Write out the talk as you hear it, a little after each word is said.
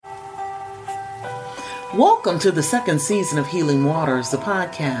Welcome to the second season of Healing Waters, the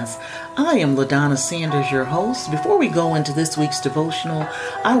podcast. I am LaDonna Sanders, your host. Before we go into this week's devotional,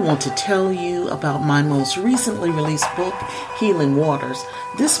 I want to tell you about my most recently released book, Healing Waters.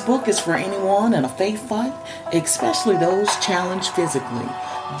 This book is for anyone in a faith fight, especially those challenged physically.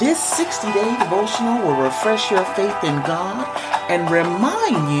 This 60-day devotional will refresh your faith in God and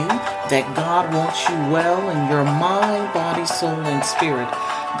remind you that God wants you well in your mind, body, soul, and spirit.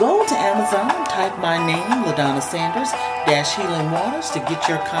 Go to Amazon, type my name, LaDonna Sanders, Healing Waters to get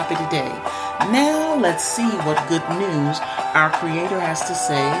your copy today. Now let's see what good news our Creator has to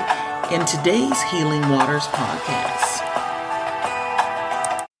say in today's Healing Waters podcast.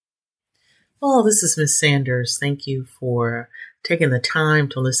 Oh, this is Miss Sanders. Thank you for taking the time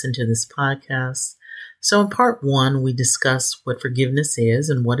to listen to this podcast. So in part one, we discussed what forgiveness is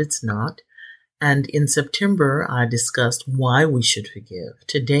and what it's not. And in September, I discussed why we should forgive.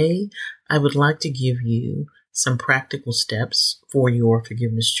 Today, I would like to give you some practical steps for your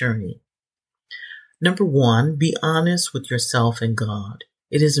forgiveness journey. Number one, be honest with yourself and God.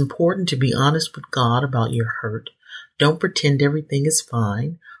 It is important to be honest with God about your hurt. Don't pretend everything is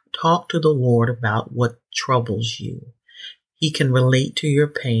fine. Talk to the Lord about what troubles you. He can relate to your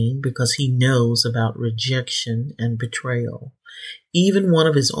pain because he knows about rejection and betrayal. Even one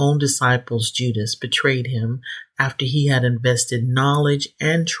of his own disciples, Judas, betrayed him after he had invested knowledge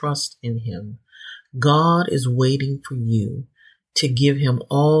and trust in him. God is waiting for you to give him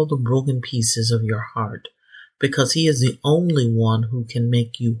all the broken pieces of your heart because he is the only one who can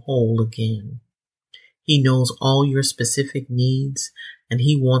make you whole again. He knows all your specific needs and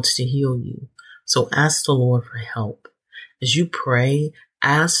he wants to heal you. So ask the Lord for help. As you pray,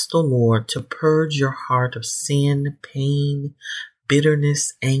 ask the Lord to purge your heart of sin, pain,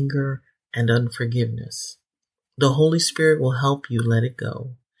 bitterness, anger, and unforgiveness. The Holy Spirit will help you let it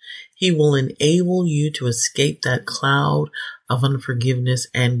go. He will enable you to escape that cloud of unforgiveness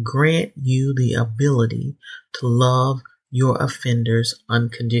and grant you the ability to love your offenders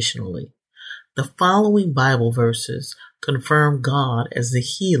unconditionally. The following Bible verses confirm God as the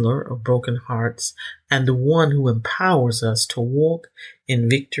healer of broken hearts and the one who empowers us to walk in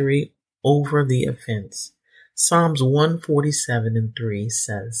victory over the offense. Psalms 147:3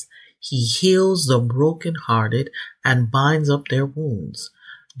 says, He heals the brokenhearted and binds up their wounds.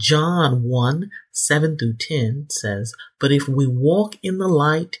 John 1:7-10 says, But if we walk in the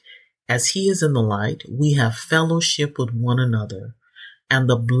light as he is in the light, we have fellowship with one another. And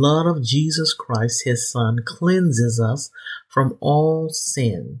the blood of Jesus Christ, his Son, cleanses us from all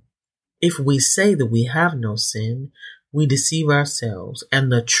sin. If we say that we have no sin, we deceive ourselves, and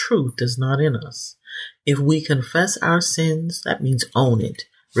the truth is not in us. If we confess our sins, that means own it.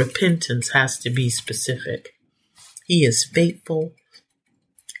 Repentance has to be specific. He is faithful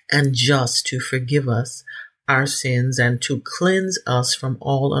and just to forgive us our sins and to cleanse us from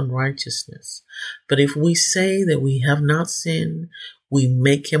all unrighteousness. But if we say that we have not sinned, we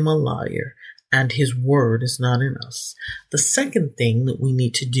make him a liar, and his word is not in us. The second thing that we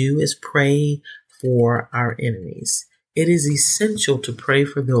need to do is pray for our enemies. It is essential to pray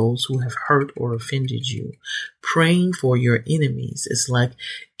for those who have hurt or offended you. Praying for your enemies is like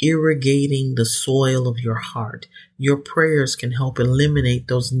irrigating the soil of your heart. Your prayers can help eliminate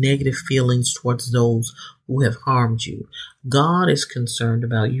those negative feelings towards those who have harmed you. God is concerned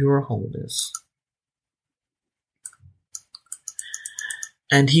about your wholeness.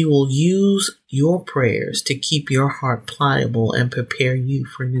 And he will use your prayers to keep your heart pliable and prepare you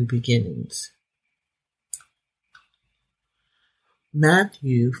for new beginnings.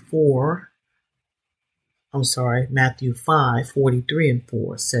 Matthew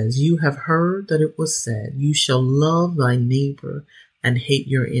 5:43-4 says, You have heard that it was said, You shall love thy neighbor and hate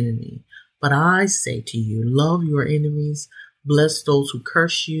your enemy. But I say to you, love your enemies, bless those who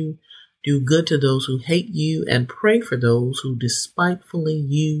curse you, do good to those who hate you, and pray for those who despitefully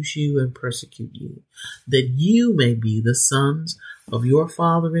use you and persecute you, that you may be the sons of your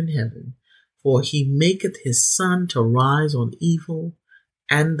Father in heaven. For he maketh his sun to rise on evil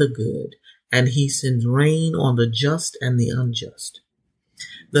and the good, and he sends rain on the just and the unjust.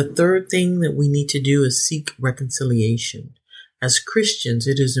 The third thing that we need to do is seek reconciliation. As Christians,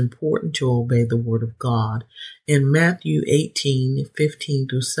 it is important to obey the word of God. In Matthew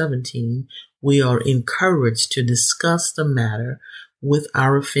 18:15-17, we are encouraged to discuss the matter with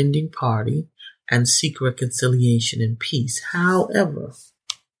our offending party and seek reconciliation and peace. However,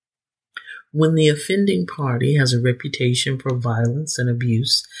 when the offending party has a reputation for violence and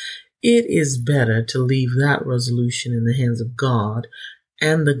abuse, it is better to leave that resolution in the hands of God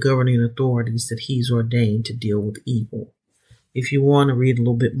and the governing authorities that he's ordained to deal with evil. If you want to read a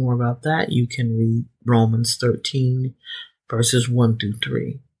little bit more about that, you can read Romans 13, verses 1 through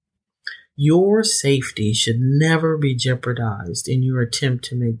 3. Your safety should never be jeopardized in your attempt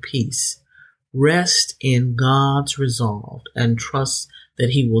to make peace. Rest in God's resolve and trust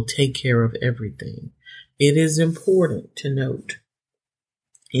that He will take care of everything. It is important to note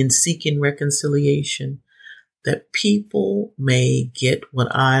in seeking reconciliation that people may get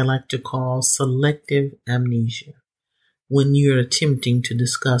what I like to call selective amnesia when you're attempting to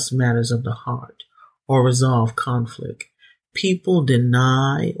discuss matters of the heart or resolve conflict. People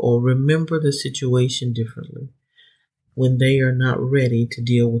deny or remember the situation differently when they are not ready to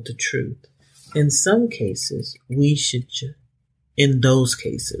deal with the truth. In those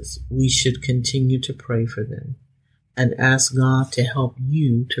cases, we should continue to pray for them and ask God to help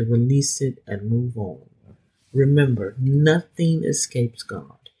you to release it and move on. Remember, nothing escapes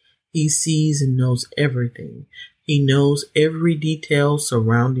God. He sees and knows everything. He knows every detail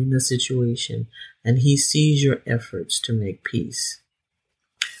surrounding the situation, and He sees your efforts to make peace.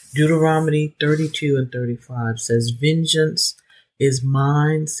 Deuteronomy 32 and 35 says, "Vengeance is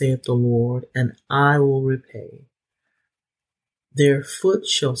mine, saith the Lord, and I will repay. Their foot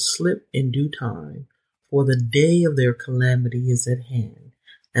shall slip in due time, for the day of their calamity is at hand,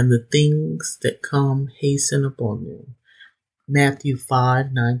 and the things that come hasten upon them." Matthew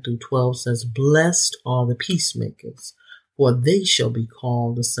 5, 9 through 12 says, "Blessed are the peacemakers, for they shall be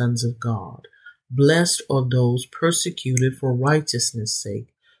called the sons of God. Blessed are those persecuted for righteousness'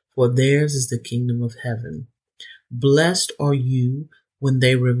 sake, for theirs is the kingdom of heaven. Blessed are you when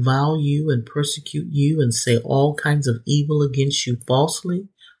they revile you and persecute you and say all kinds of evil against you falsely.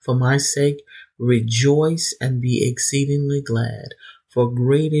 For my sake, rejoice and be exceedingly glad, for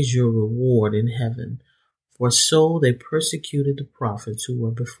great is your reward in heaven. For so they persecuted the prophets who were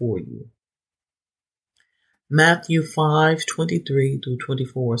before you." Matthew 5, 23 through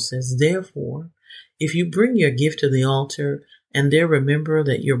 24 says, "Therefore, if you bring your gift to the altar and there remember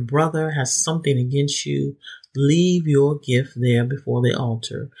that your brother has something against you, leave your gift there before the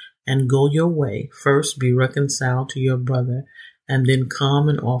altar and go your way. First be reconciled to your brother and then come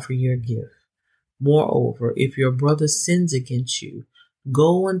and offer your gift. Moreover, if your brother sins against you,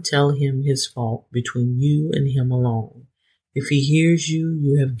 go and tell him his fault between you and him alone. If he hears you,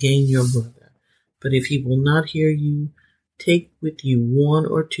 you have gained your brother. But if he will not hear you, take with you one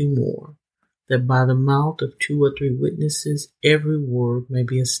or two more, that by the mouth of 2 or 3 witnesses every word may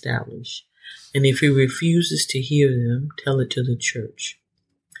be established. And if he refuses to hear them, tell it to the church.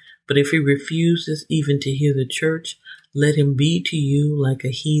 But if he refuses even to hear the church, let him be to you like a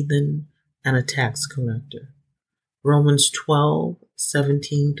heathen and a tax collector." Romans 12,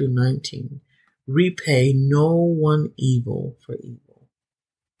 17 through 19. "Repay no one evil for evil.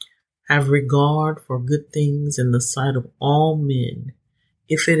 Have regard for good things in the sight of all men.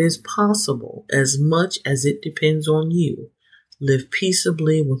 If it is possible, as much as it depends on you, live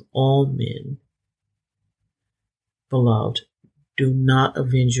peaceably with all men. Beloved, do not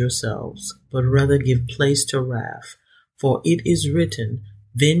avenge yourselves, but rather give place to wrath. For it is written,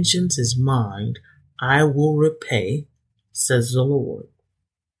 'Vengeance is mine, I will repay,' says the Lord."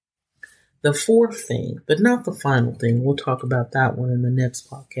 The fourth thing, but not the final thing, we'll talk about that one in the next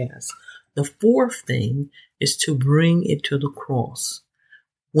podcast. The fourth thing is to bring it to the cross.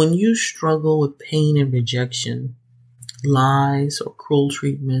 When you struggle with pain and rejection, lies, or cruel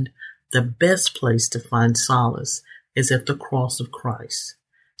treatment, the best place to find solace is at the cross of Christ.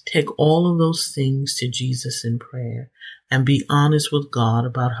 Take all of those things to Jesus in prayer and be honest with God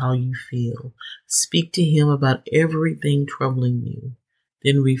about how you feel. Speak to Him about everything troubling you.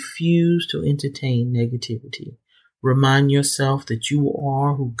 Then refuse to entertain negativity. Remind yourself that you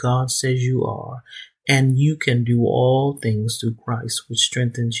are who God says you are, and you can do all things through Christ, which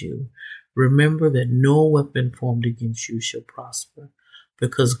strengthens you. Remember that no weapon formed against you shall prosper,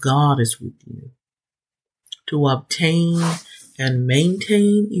 because God is with you. To obtain and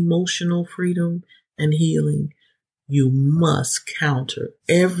maintain emotional freedom and healing, you must counter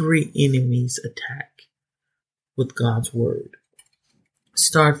every enemy's attack with God's word.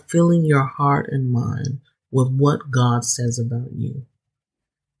 Start filling your heart and mind with what God says about you.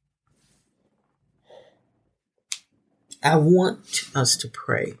 I want us to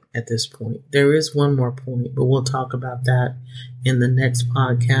pray at this point. There is one more point, but we'll talk about that in the next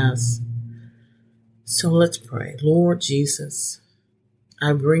podcast. So let's pray. Lord Jesus,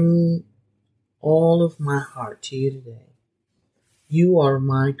 I bring all of my heart to you today. You are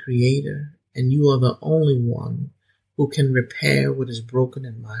my creator, and you are the only one who can repair what is broken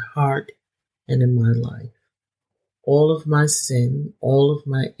in my heart and in my life. All of my sin, all of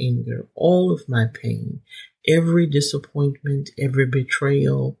my anger, all of my pain, every disappointment, every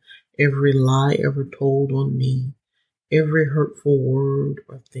betrayal, every lie ever told on me, every hurtful word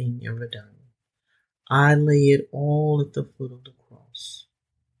or thing ever done. I lay it all at the foot of the cross.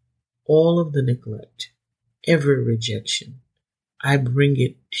 All of the neglect, every rejection, I bring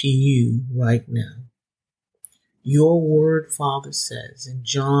it to you right now. Your word, Father, says in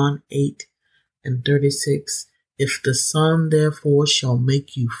John 8:36, if the Son therefore shall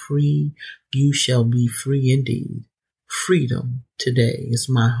make you free, you shall be free indeed. Freedom today is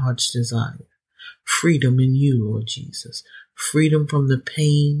my heart's desire. Freedom in you, Lord Jesus. Freedom from the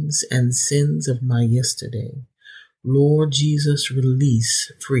pains and sins of my yesterday. Lord Jesus,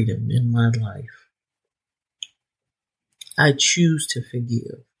 release freedom in my life. I choose to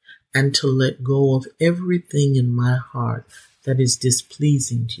forgive and to let go of everything in my heart that is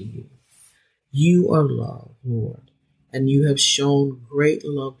displeasing to you. You are love, Lord, and you have shown great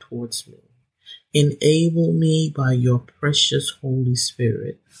love towards me. Enable me by your precious Holy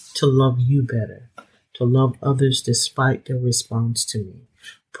Spirit to love you better, to love others despite their response to me.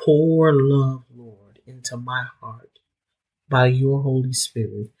 Pour love, Lord, into my heart by your Holy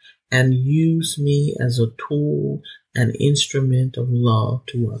Spirit and use me as a tool, an instrument of love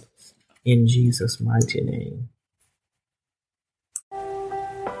to others. In Jesus' mighty name.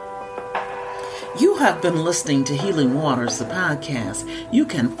 You have been listening to Healing Waters, the podcast. You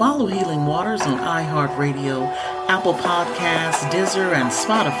can follow Healing Waters on iHeartRadio, Apple Podcasts, Deezer, and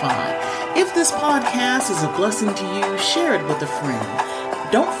Spotify. If this podcast is a blessing to you, share it with a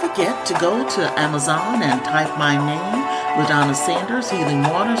friend. Don't forget to go to Amazon and type my name, LaDonna Sanders, Healing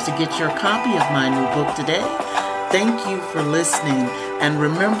Waters, to get your copy of my new book today. Thank you for listening, and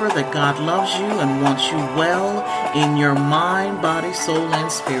remember that God loves you and wants you well in your mind, body, soul,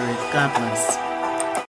 and spirit. God bless.